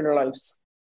have the game of their lives.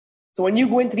 So when you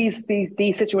go into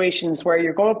these situations where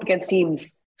you're going up against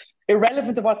teams,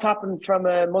 irrelevant of what's happened from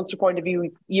a Munster point of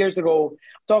view years ago,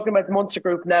 talking about the Munster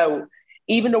group now,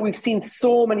 even though we've seen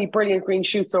so many brilliant green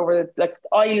shoots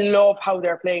I love how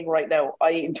they're playing right now.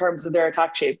 In terms of their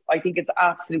attack shape, I think it's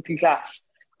absolutely class.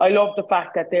 I love the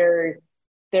fact that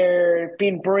they're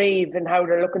being brave and how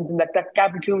they're looking to that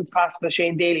Gavin Coombs pass for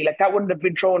Shane Daly. That wouldn't have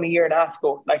been thrown a year and a half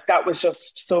ago. That was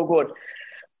just so good.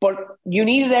 But you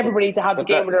needed everybody to have the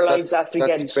game of their lives last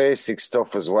weekend. That's basic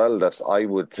stuff as well that I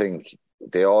would think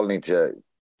they all need to.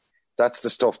 That's the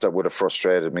stuff that would have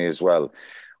frustrated me as well.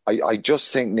 I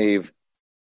just think, Niamh,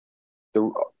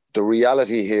 the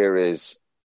reality here is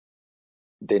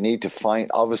they need to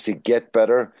obviously get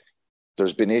better.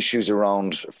 There's been issues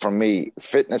around, for me,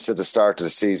 fitness at the start of the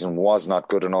season was not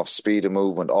good enough, speed of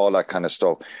movement, all that kind of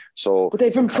stuff. But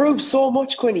they've improved so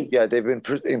much, Quinny. Yeah, they've been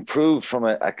improved from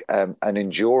an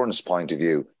endurance point of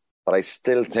view, but I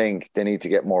still think they need to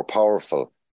get more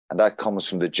powerful. And that comes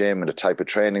from the gym and the type of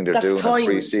training they're doing in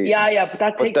pre-season. Yeah, but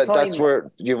that takes time. That's where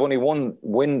you've only one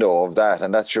window of that,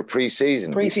 and that's your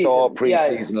pre-season. We saw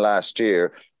pre-season last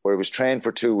year where it was trained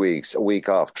for 2 weeks, a week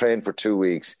off, trained for 2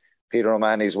 weeks. Peter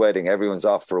O'Mahony's wedding, everyone's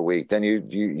off for a week. Then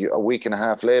you a week and a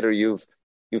half later, you've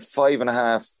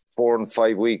 5.5, 4 and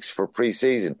 5 weeks for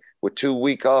pre-season with 2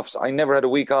 week offs. I never had a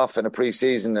week off in a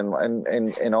pre-season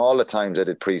in all the times I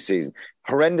did pre-season.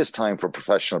 Horrendous time for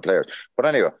professional players. But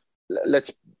anyway,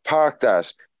 let's park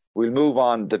that. We'll move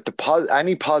on.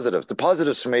 Any positives? The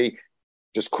positives for me,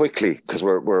 just quickly, because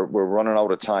we're running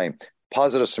out of time.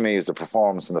 Positives for me is the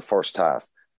performance in the first half.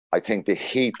 I think the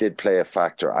heat did play a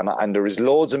factor, and there is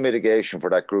loads of mitigation for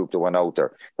that group that went out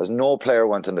there. There's no player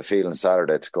went on the field on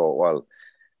Saturday to go, well,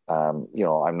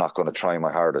 I'm not going to try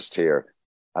my hardest here.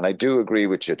 And I do agree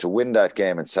with you. To win that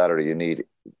game on Saturday, you need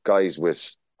guys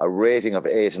with a rating of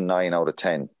 8 and 9 out of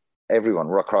 10. Everyone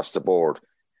across the board.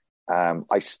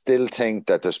 I still think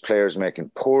that there's players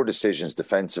making poor decisions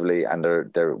defensively, and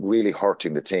they're really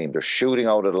hurting the team. They're shooting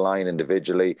out of the line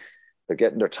individually. They're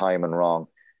getting their timing wrong.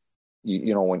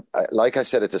 When, like I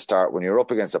said at the start, when you're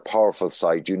up against a powerful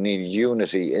side, you need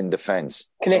unity in defence.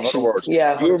 Connections, so in other words,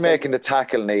 yeah. You're making the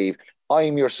tackle, Niamh.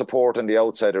 I'm your support on the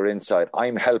outside or inside.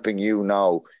 I'm helping you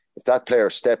now. If that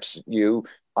player steps you,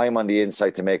 I'm on the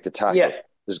inside to make the tackle. Yeah.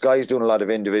 There's guys doing a lot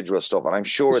of individual stuff, and I'm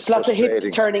sure it's frustrating. Lots of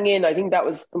hips turning in. I think that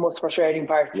was the most frustrating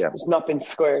part. Yeah. It's not been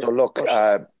squared. So look,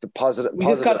 the positive. We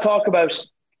just got to talk about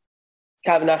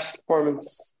Cavan Ash's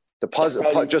performance. The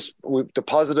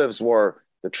positives were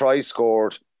the try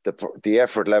scored, the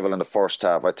effort level in the first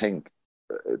half. I think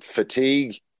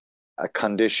fatigue,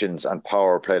 conditions and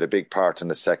power played a big part in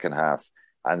the second half,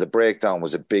 and the breakdown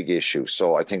was a big issue.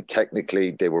 So I think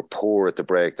technically they were poor at the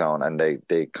breakdown, and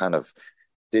they kind of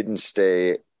didn't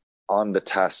stay on the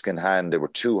task in hand. They were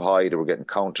too high. They were getting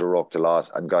counter-rucked a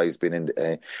lot, and guys being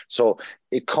in. So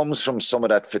it comes from some of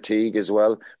that fatigue as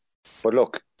well. But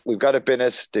look, we've got to bin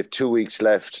it. They've 2 weeks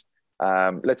left.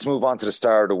 Let's move on to the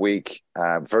star of the week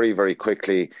very, very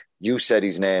quickly. You said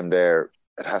his name there,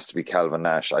 it has to be Calvin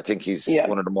Nash. I think he's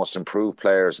one of the most improved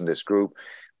players in this group.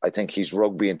 I think his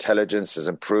rugby intelligence has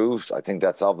improved. I think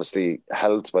that's obviously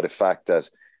helped by the fact that,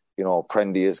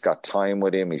 Prendy has got time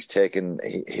with him. He's taken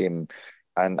him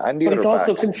and the but other it's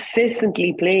also backs.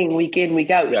 Consistently playing week in, week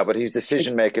out. Yeah, but his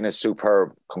decision making is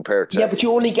superb compared to. Yeah, but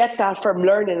you only get that from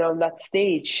learning on that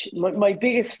stage. My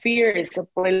biggest fear is that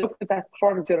when I looked at that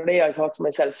performance the other day, I thought to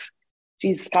myself,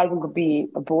 Jesus, Calvin could be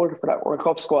aboard for that World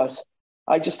Cup squad.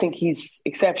 I just think he's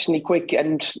exceptionally quick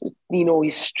and,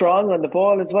 he's strong on the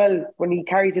ball as well. When he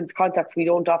carries into contact, we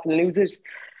don't often lose it.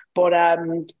 But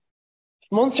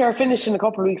Munster are finished in a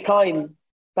couple of weeks' time.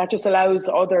 That just allows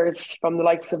others from the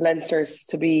likes of Leinster's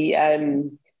to be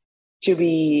ahead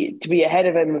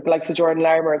of him, like the Jordan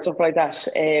Larmour and stuff like that.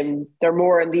 They're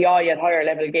more in the eye at higher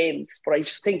level games. But I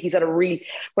just think he's at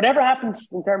whatever happens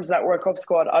in terms of that World Cup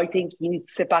squad, I think he needs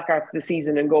to sit back after the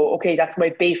season and go, okay, that's my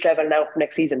base level now for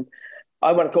next season.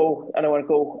 I want to go and I want to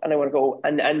go and I want to go.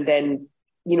 And then,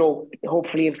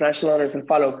 hopefully international honours will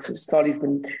follow. So I just thought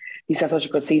he's had such a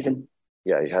good season.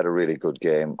 Yeah, he had a really good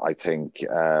game. I think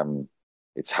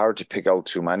it's hard to pick out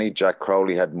too many. Jack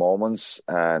Crowley had moments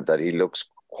that he looks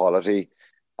quality.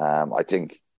 I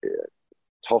think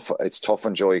it's tough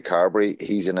on Joey Carberry.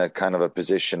 He's in a kind of a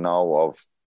position now of,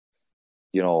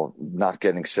 not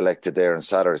getting selected there on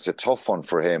Saturday. It's a tough one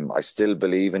for him. I still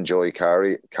believe in Joey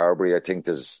Carberry. I think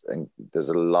there's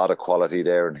a lot of quality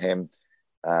there in him.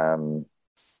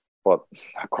 But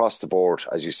across the board,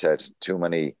 as you said, too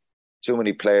many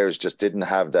players just didn't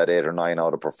have that 8 or 9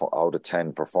 out of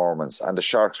 10 performance. And the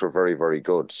Sharks were very, very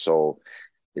good. So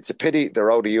it's a pity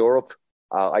they're out of Europe.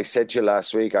 I said to you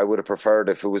last week, I would have preferred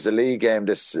if it was a league game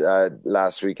this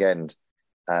last weekend.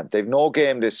 They've no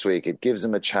game this week. It gives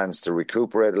them a chance to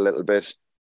recuperate a little bit.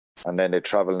 And then they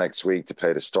travel next week to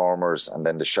play the Stormers and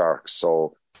then the Sharks.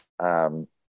 So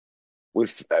we'll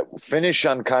finish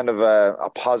on kind of a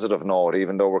positive note,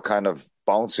 even though we're kind of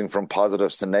bouncing from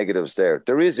positives to negatives there.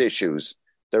 There is issues.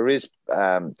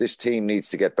 This team needs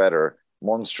to get better.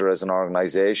 Munster as an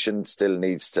organisation still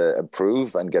needs to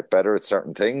improve and get better at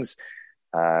certain things.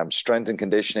 Strength and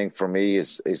conditioning for me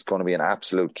is going to be an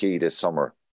absolute key this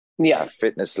summer. Yeah,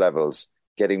 fitness levels,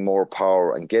 getting more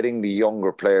power and getting the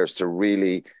younger players to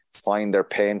really find their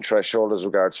pain threshold as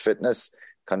regards fitness,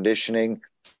 conditioning,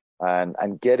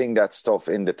 and getting that stuff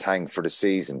in the tank for the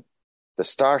season. The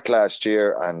start last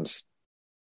year, and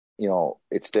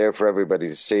it's there for everybody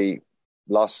to see.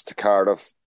 Lost to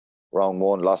Cardiff round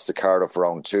 1, lost to Cardiff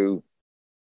round 2.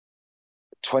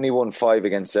 21-5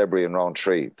 against Ebury in round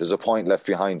 3. There's a point left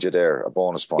behind you there, a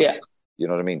bonus point. Yeah. You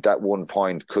know what I mean? That 1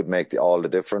 point could make all the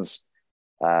difference.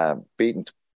 Beaten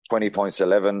 20 points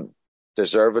 11,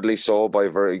 deservedly so by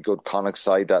a very good Connacht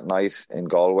side that night in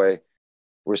Galway.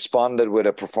 Responded with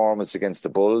a performance against the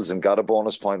Bulls and got a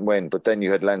bonus point win. But then you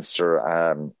had Leinster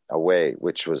away,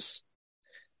 which was,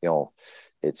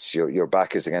 it's your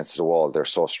back is against the wall. They're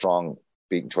so strong,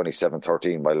 beaten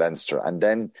 27-13 by Leinster. And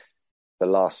then the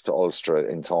loss to Ulster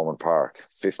in Thomond Park,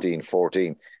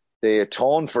 15-14. They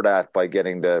atoned for that by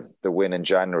getting the win in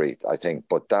January, I think.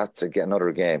 But that's again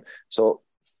another game. So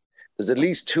there's at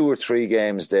least 2 or 3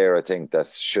 games there, I think, that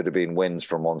should have been wins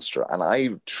for Munster. And I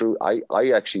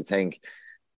actually think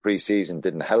pre-season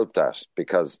didn't help that,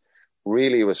 because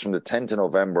really it was from the 10th of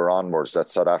November onwards, that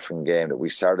South African game, that we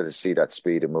started to see that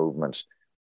speed of movement,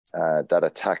 that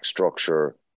attack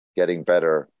structure getting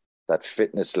better, that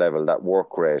fitness level, that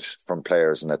work rate from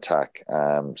players in attack.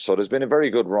 So there's been a very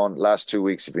good run. Last 2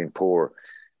 weeks have been poor,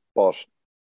 but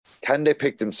can they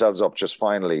pick themselves up just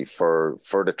finally for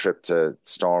the trip to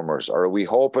Stormers? Or are we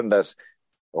hoping the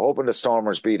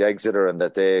Stormers beat Exeter and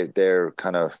that they're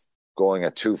kind of going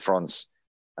at 2 fronts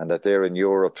and that they're in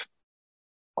Europe?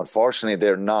 Unfortunately,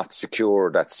 they're not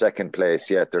secure that second place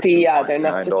yet. They're 2 points they're not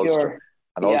behind secure. Ulster.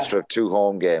 And Ulster have 2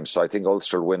 home games, so I think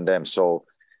Ulster will win them. So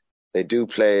they do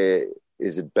play,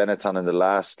 is it Benetton in the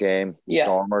last game,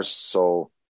 Stormers?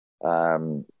 So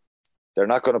they're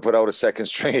not going to put out a second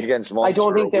string against Munster. I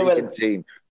don't think they will. Team.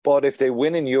 But if they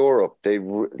win in Europe,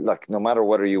 no matter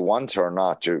whether you want to or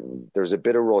not, there's a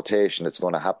bit of rotation that's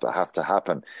going to have to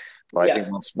happen. But I think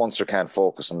Munster can't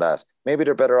focus on that. Maybe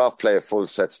they're better off play a full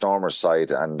set Stormers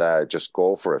side and just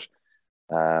go for it.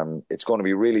 It's going to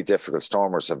be really difficult.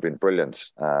 Stormers have been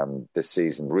brilliant this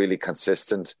season, really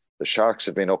consistent. The Sharks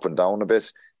have been up and down a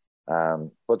bit.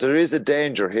 But there is a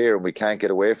danger here, and we can't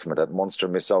get away from it, that Munster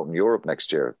miss out in Europe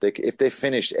next year. If they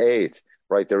finish 8th,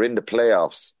 right, they're in the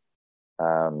playoffs.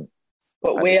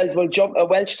 But Wales will jump. A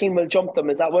Welsh team will jump them.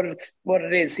 Is that what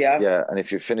it is? Yeah. Yeah, and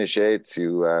if you finish 8th,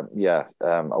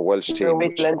 a Welsh team,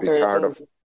 Cardiff,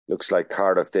 looks like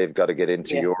Cardiff. They've got to get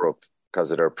into Europe.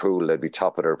 because of their pool. They'd be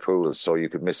top of their pool, so you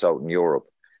could miss out in Europe.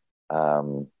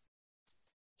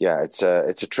 It's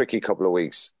a tricky couple of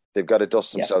weeks. They've got to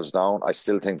dust themselves down. I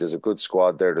still think there's a good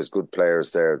squad there. There's good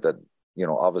players there that,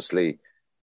 obviously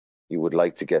you would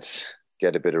like to get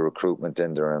a bit of recruitment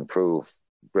in there and improve.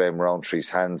 Graham Roundtree's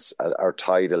hands are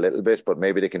tied a little bit, but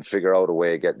maybe they can figure out a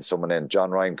way of getting someone in. John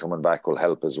Ryan coming back will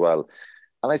help as well.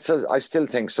 And I still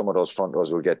think some of those front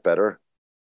rows will get better.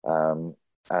 And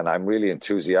I'm really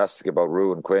enthusiastic about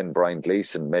Ruan Quinn, Brian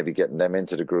Gleeson, maybe getting them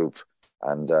into the group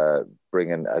and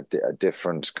bringing a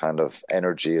different kind of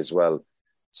energy as well.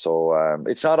 So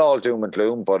it's not all doom and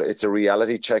gloom, but it's a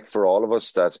reality check for all of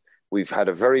us that we've had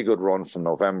a very good run from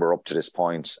November up to this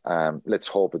point. Let's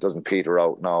hope it doesn't peter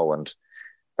out now and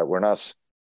that we're not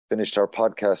finished our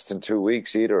podcast in 2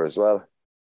 weeks either as well.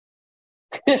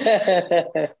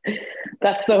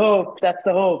 That's the hope.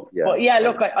 Yeah. But yeah,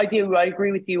 look, I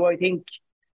agree with you. I think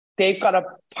they've got to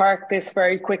park this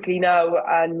very quickly now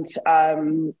and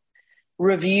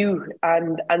review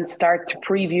and start to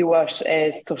preview what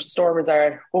Stormers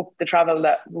are. Hope the travel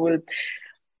that will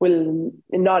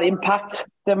not impact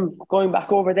them going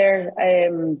back over there.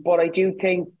 But I do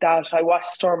think that I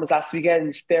watched Stormers last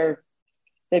weekend.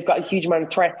 They've got a huge amount of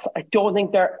threats. I don't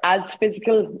think they're as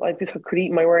physical. This could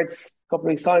eat my words a couple of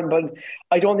weeks' time, but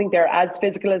I don't think they're as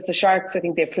physical as the Sharks. I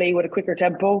think they play with a quicker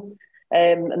tempo,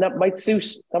 and that might suit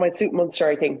Munster,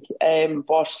 I think.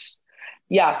 But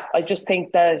yeah, I just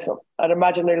think that I'd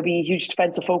imagine there'll be a huge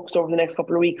defensive focus over the next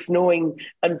couple of weeks, knowing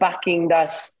and backing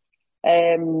that,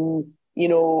 that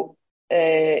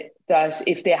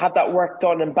if they have that work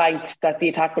done and banked, that the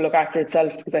attack will look after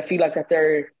itself. Because I feel like that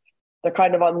they're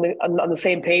kind of on the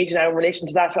same page now in relation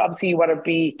to that. Obviously, you want to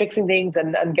be fixing things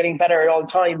and getting better all the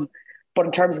time. But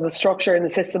in terms of the structure and the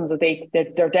systems, that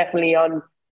they're definitely on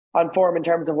form in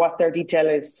terms of what their detail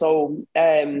is. So,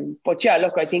 but yeah,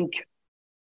 look, I think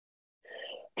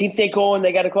they go and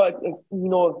they get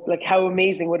how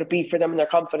amazing would it be for them and their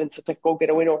confidence if they go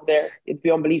get a win over there? It'd be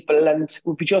unbelievable, and it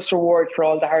would be just reward for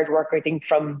all the hard work, I think,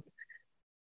 from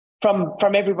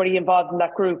everybody involved in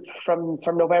that group from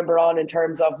November on, in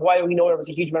terms of while we know there was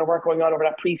a huge amount of work going on over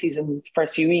that preseason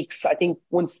first few weeks. I think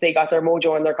once they got their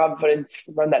mojo and their confidence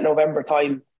around that November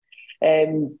time,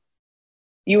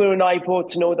 you and I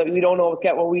both know that we don't always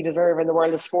get what we deserve in the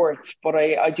world of sport, but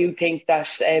I do think that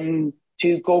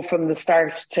to go from the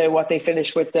start to what they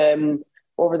finished with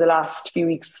over the last few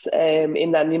weeks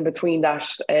in between that,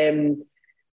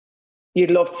 you'd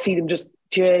love to see them just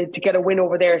to get a win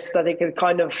over there so that they could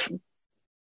kind of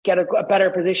get a better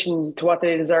position to what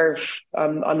they deserve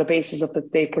on the basis of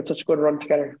that they put such a good run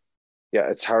together. Yeah,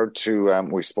 it's hard to.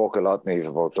 We spoke a lot, Niamh,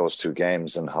 about those two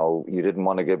games and how you didn't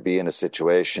want to be in a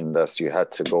situation that you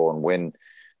had to go and win,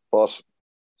 but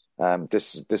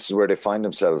this is where they find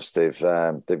themselves. They've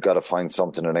got to find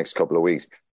something in the next couple of weeks.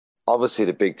 Obviously,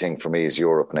 the big thing for me is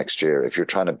Europe next year. If you're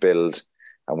trying to build,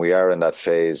 and we are in that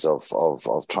phase of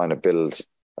trying to build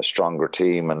a stronger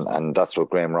team, and that's what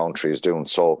Graham Roundtree is doing.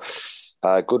 So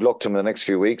good luck to them in the next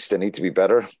few weeks. They need to be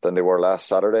better than they were last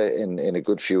Saturday in a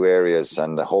good few areas,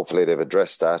 and hopefully they've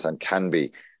addressed that and can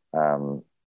be.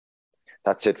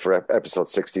 That's it for episode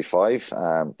 65.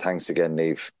 Thanks again,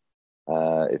 Niamh.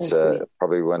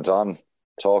 Probably went on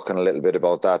talking a little bit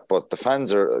about that, but the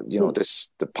fans are,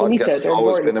 the podcast has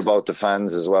always been about the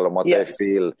fans as well and what they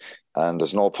feel, and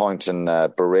there's no point in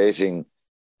berating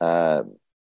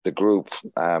the group.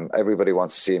 Everybody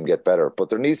wants to see him get better, but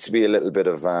there needs to be a little bit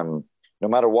of no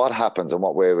matter what happens and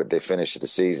what way they finish the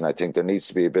season, I think there needs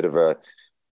to be a bit of a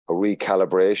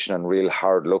recalibration and real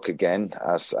hard look again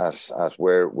at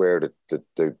where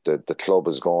the club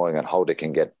is going and how they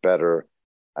can get better,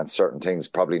 and certain things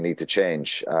probably need to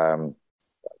change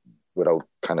without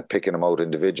kind of picking them out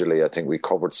individually. I think we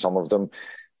covered some of them.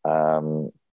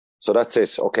 So that's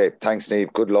it. Okay, thanks,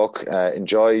 Niamh. Good luck.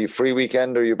 Enjoy free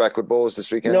weekend. Are you back with Bows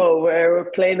this weekend? No, we're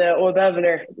playing Old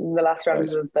Belvedere in the last round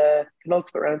of the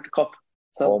penultimate round of the Cup.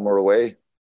 So, home or away?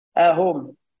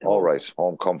 Home. All right,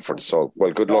 home comfort. So,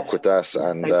 well, good luck with that,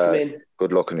 and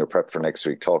good luck in your prep for next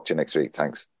week. Talk to you next week.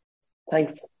 Thanks.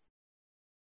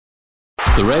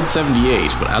 The Red 78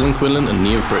 with Alan Quinlan and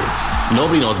Niamh Briggs.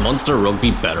 Nobody knows Munster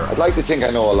rugby better. I'd like to think I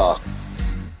know a lot.